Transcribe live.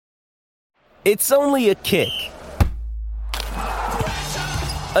It's only a kick,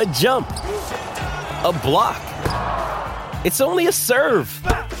 a jump, a block. It's only a serve.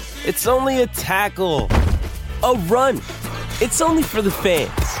 It's only a tackle, a run. It's only for the fans.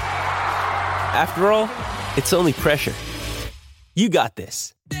 After all, it's only pressure. You got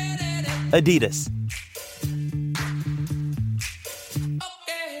this. Adidas.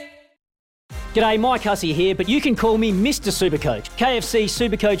 G'day, Mike Hussey here, but you can call me Mr. Supercoach. KFC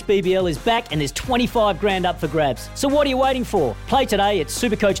Supercoach BBL is back and there's 25 grand up for grabs. So what are you waiting for? Play today at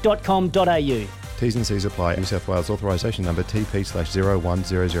supercoach.com.au. T's and C's apply. New South Wales authorisation number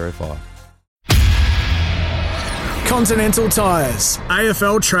TP/01005. Continental Tires,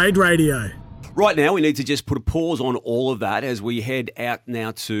 AFL Trade Radio. Right now, we need to just put a pause on all of that as we head out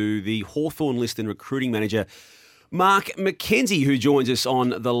now to the Hawthorn list and recruiting manager, Mark McKenzie, who joins us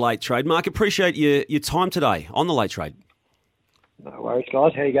on The Late Trade. Mark, appreciate your time today on The Late Trade. No worries,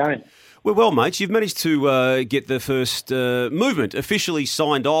 guys. How you going? Well, mates, you've managed to get the first movement officially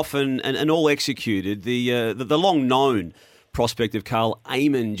signed off and all executed. The long-known prospect of Carl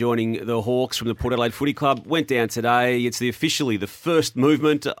Amon joining the Hawks from the Port Adelaide Footy Club went down today. It's officially the first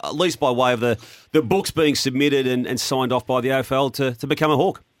movement, at least by way of the books being submitted and signed off by the AFL to become a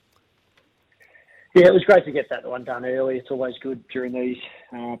Hawk. Yeah, it was great to get that one done early. It's always good during these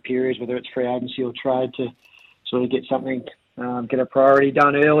periods, whether it's free agency or trade, to sort of get something, get a priority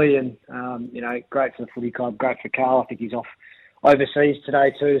done early. And, great for the footy club, great for Carl. I think he's off overseas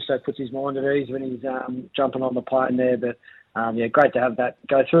today too, so it puts his mind at ease when he's jumping on the plane there. But, great to have that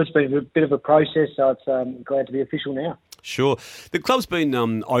go through. It's been a bit of a process, so it's glad to be official now. Sure. The club's been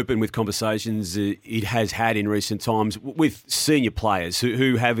open with conversations it has had in recent times with senior players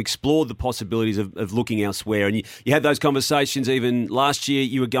who have explored the possibilities of looking elsewhere. And you had those conversations even last year.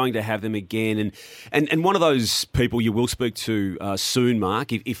 You were going to have them again. And one of those people you will speak to soon,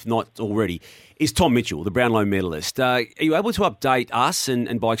 Mark, if not already, is Tom Mitchell, the Brownlow medalist. Are you able to update us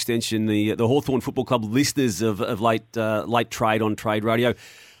and by extension the Hawthorn Football Club listeners of late trade on Trade Radio,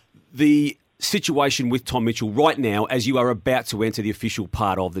 the situation with Tom Mitchell right now as you are about to enter the official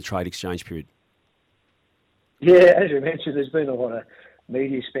part of the trade exchange period? Yeah, as you mentioned, there's been a lot of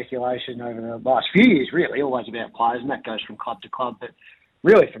media speculation over the last few years, really, always about players, and that goes from club to club. But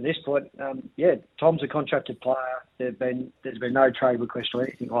really, from this point, Tom's a contracted player. There's been no trade request or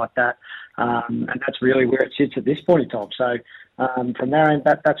anything like that, and that's really where it sits at this point in time. So from there,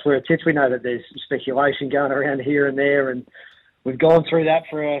 that's where it sits. We know that there's speculation going around here and there, and we've gone through that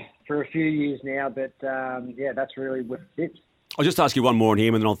for a few years now, but that's really what it is. I'll just ask you one more on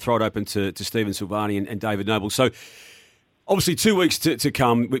him and then I'll throw it open to Stephen Silvani and David Noble. So, obviously 2 weeks to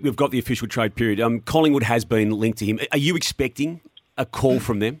come, we've got the official trade period. Collingwood has been linked to him. Are you expecting a call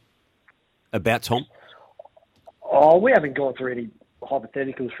from them about Tom? Oh, we haven't gone through any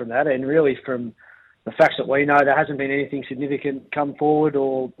hypotheticals from that, and really from the facts that we know, there hasn't been anything significant come forward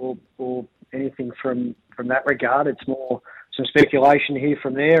or anything from that regard. It's more some speculation here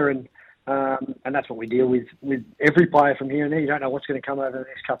from there, and that's what we deal with every player from here and there. You don't know what's going to come over the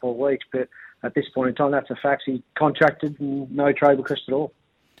next couple of weeks, but at this point in time, that's a fact. He contracted and no trade request at all.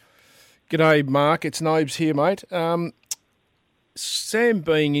 G'day, Mark. It's Nobes here, mate. Sam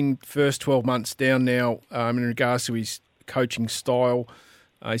being in first 12 months down now in regards to his coaching style,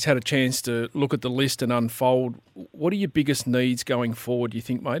 he's had a chance to look at the list and unfold. What are your biggest needs going forward, do you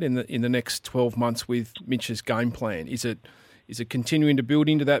think, mate, in the next 12 months with Mitch's game plan? Is it continuing to build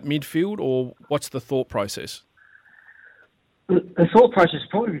into that midfield, or what's the thought process? The thought process is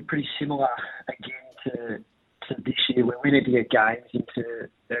probably pretty similar again to this year, where we need to get games into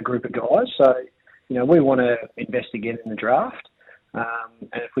a group of guys. So, we want to invest again in the draft. And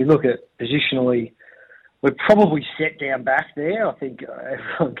if we look at positionally, we're probably set down back there. I think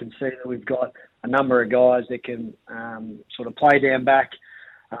everyone can see that we've got a number of guys that can sort of play down back.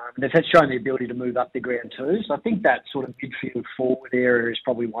 They've shown the ability to move up the ground too. So I think that sort of midfield forward area is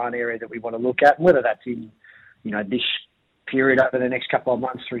probably one area that we want to look at. And whether that's in, this period over the next couple of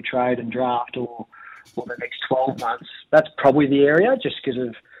months through trade and draft or the next 12 months, that's probably the area, just because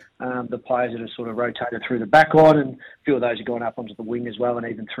of the players that have sort of rotated through the back line, and a few of those are going up onto the wing as well, and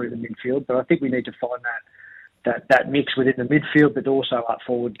even through the midfield. But I think we need to find that mix within the midfield, but also up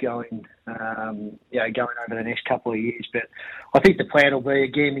forward going over the next couple of years. But I think the plan will be,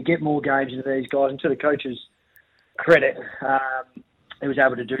 again, to get more games into these guys. And to the coach's credit, he was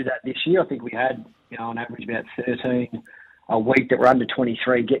able to do that this year. I think we had, on average, about 13 a week that were under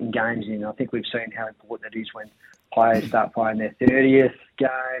 23 getting games in. I think we've seen how important it is when players start playing their 30th game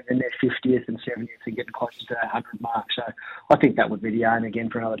and their 50th and 70th and getting close to that 100 mark. So I think that would be the aim again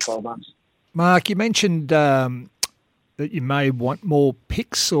for another 12 months. Mark, you mentioned that you may want more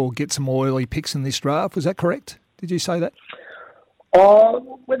picks or get some more early picks in this draft. Was that correct? Did you say that?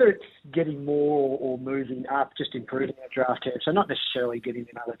 Whether it's getting more or moving up, just improving our draft camp. So not necessarily getting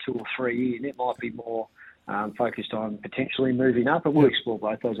another 2 or 3 in. It might be more focused on potentially moving up, but we'll explore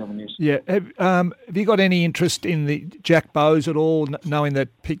both those avenues. Yeah. Have you got any interest in the Jack Bowes at all, knowing that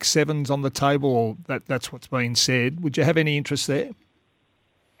pick 7's on the table, or that's what's been said? Would you have any interest there?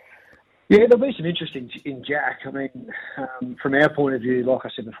 Yeah, there'll be some interest in Jack. I mean, from our point of view, like I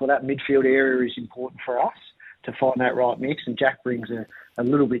said before, that midfield area is important for us to find that right mix, and Jack brings a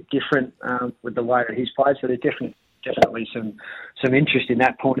little bit different with the way that he's played. So there's definitely some interest in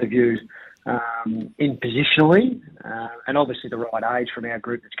that point of view in positionally, and obviously the right age from our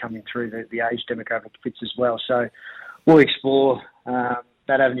group that's coming through. The age demographic fits as well. So we'll explore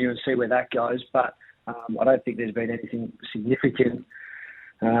that avenue and see where that goes. But I don't think there's been anything significant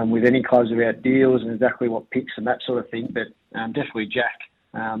with any clubs about deals and exactly what picks and that sort of thing. But definitely Jack,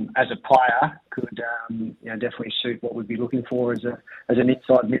 as a player, could definitely suit what we'd be looking for as an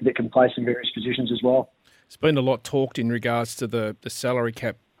inside mid that can play some various positions as well. It's been a lot talked in regards to the salary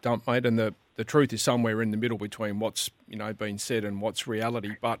cap dump, mate, and the truth is somewhere in the middle between what's been said and what's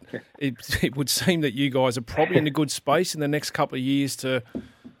reality. But it would seem that you guys are probably in a good space in the next couple of years to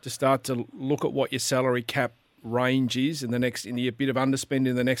start to look at what your salary cap range is in a bit of underspend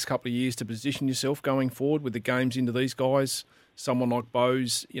in the next couple of years to position yourself going forward with the games into these guys, someone like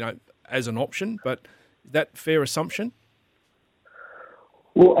Bowes, as an option. But is that fair assumption?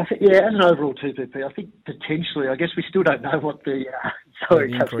 Well, I think, as an overall TPP, I think potentially, I guess we still don't know what the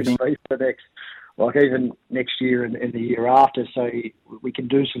salary cap's going to be for the next, even next year and the year after. So we can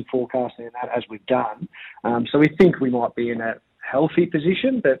do some forecasting in that as we've done. So we think we might be in a healthy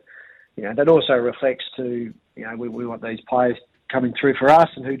position, but that also reflects to we want these players coming through for us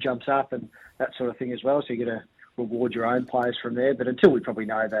and who jumps up and that sort of thing as well. So you get to reward your own players from there. But until we probably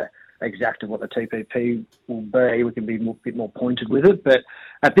know the exact of what the TPP will be, we can be a bit more pointed with it. But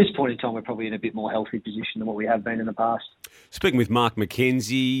at this point in time, we're probably in a bit more healthy position than what we have been in the past. Speaking with Mark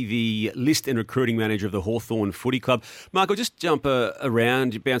McKenzie, the list and recruiting manager of the Hawthorn Footy Club. Mark, I'll just jump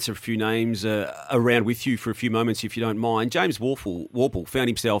around, bounce a few names around with you for a few moments, if you don't mind. James Worpel found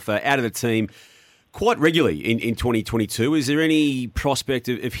himself out of the team quite regularly in 2022. Is there any prospect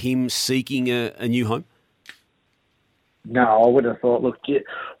of him seeking a new home? No, I would have thought. Look,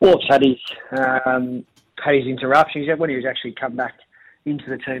 Warp's had his interruptions. When he was actually come back into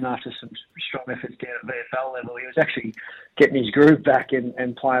the team after some strong efforts down at VFL level, he was actually getting his groove back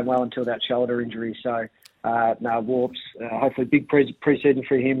and playing well until that shoulder injury. So, Warp's hopefully big pre-season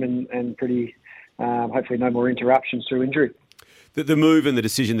for him and pretty hopefully no more interruptions through injury. The move and the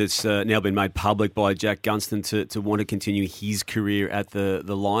decision that's now been made public by Jack Gunston to want to continue his career at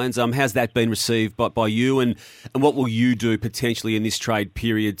the Lions, how's that been received by you, and what will you do potentially in this trade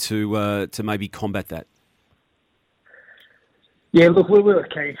period to maybe combat that? Yeah, look, we were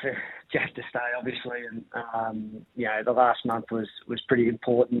keen for Jack to stay, obviously, and the last month was pretty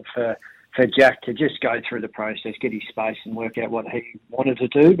important for Jack to just go through the process, get his space, and work out what he wanted to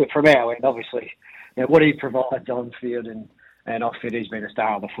do. But from our end, obviously, what he provides on field and off field, he's been a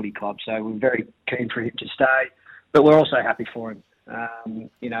star of the footy club, so we're very keen for him to stay. But we're also happy for him.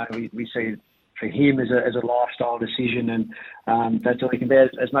 We see for him as a lifestyle decision, and that's all he can be.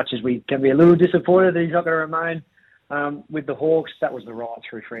 As much as we can be a little disappointed that he's not going to remain with the Hawks, that was the right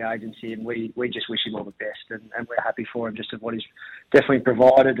through free agency, and we just wish him all the best, and we're happy for him just of what he's definitely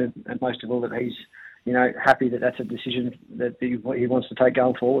provided, and most of all that he's happy that that's a decision that he wants to take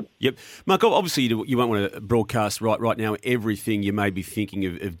going forward. Yep. Mark, obviously you won't want to broadcast right now everything you may be thinking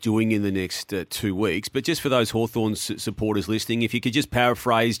of doing in the next 2 weeks, but just for those Hawthorn supporters listening, if you could just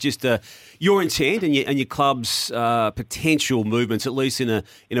paraphrase just your intent and your club's potential movements, at least in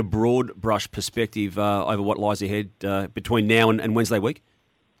a broad brush perspective over what lies ahead between now and Wednesday week.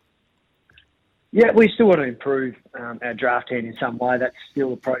 Yeah, we still want to improve our draft hand in some way. That's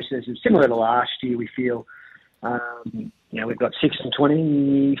still a process. It's similar to last year, we feel. We've got 6 and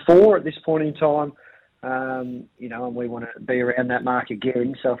 24 at this point in time, and we want to be around that mark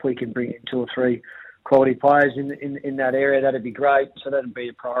again. So if we can bring in 2 or 3 quality players in that area, that'd be great. So that'd be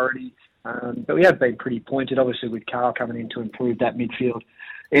a priority. But we have been pretty pointed, obviously, with Carl coming in to improve that midfield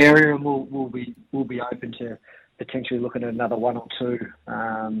area, and we'll be open to potentially looking at another 1 or 2,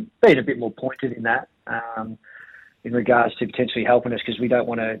 being a bit more pointed in that, in regards to potentially helping us, because we don't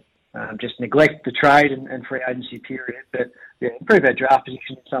want to just neglect the trade and free agency period, but improve our draft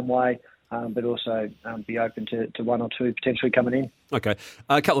position in some way, but also be open to one or two potentially coming in. Okay.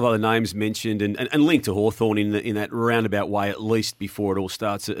 A couple of other names mentioned and linked to Hawthorn in that roundabout way, at least before it all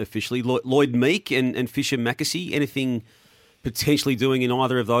starts officially. Lloyd Meek and Fisher Mackesy, anything potentially doing in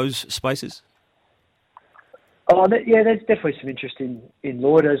either of those spaces? There's definitely some interest in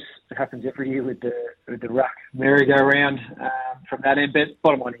Lloyd, as it happens every year with the ruck merry-go-round from that end. But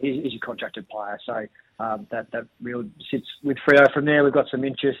bottom line, he's a contracted player, so that really sits with Freo from there. We've got some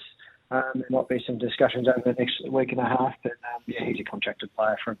interest. There might be some discussions over the next week and a half, but he's a contracted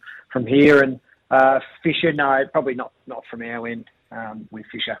player from here. And Fisher, no, probably not from our end with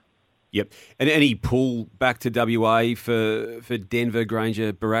Fisher. Yep. And any pull back to WA for Denver,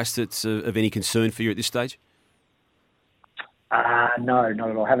 Granger, Barrass that's of any concern for you at this stage? No, not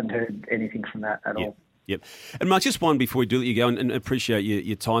at all. I haven't heard anything from that at all. Yep. And Mark, just one before we do let you go, and appreciate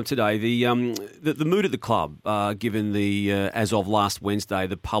your time today. The mood at the club, given the as of last Wednesday,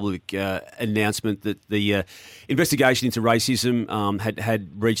 the public announcement that the investigation into racism had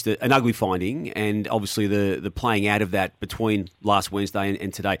reached an ugly finding, and obviously the playing out of that between last Wednesday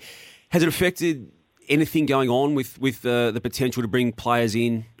and today. Has it affected anything going on with the potential to bring players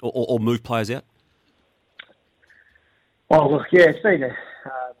in or move players out? Well, look, it's been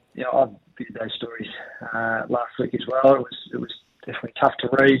I've viewed those stories last week as well. It was definitely tough to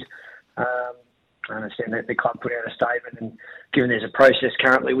read. I understand that the club put out a statement, and given there's a process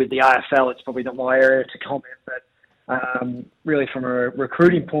currently with the AFL, it's probably not my area to comment. But really, from a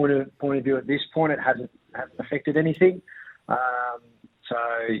recruiting point of view, at this point, it hasn't affected anything. So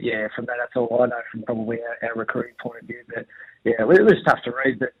from that, that's all I know from probably our recruiting point of view. But it was tough to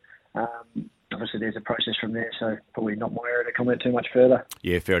read, but. Obviously, there's a process from there, so probably not my area to comment too much further.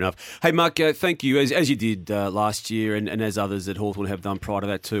 Yeah, fair enough. Hey, Mark, thank you, as you did last year and as others at Hawthorn have done prior to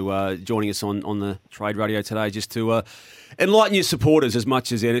that, to joining us on the Trade Radio today, just to enlighten your supporters as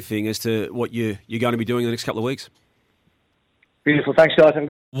much as anything as to what you're going to be doing in the next couple of weeks. Beautiful. Thanks, guys.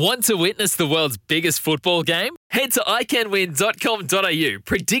 Want to witness the world's biggest football game? Head to iCanWin.com.au,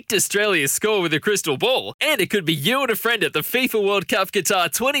 predict Australia's score with a crystal ball, and it could be you and a friend at the FIFA World Cup Qatar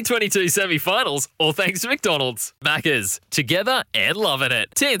 2022 semi-finals, all thanks to McDonald's. Maccas, together and loving it.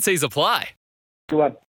 TNCs apply. Good one.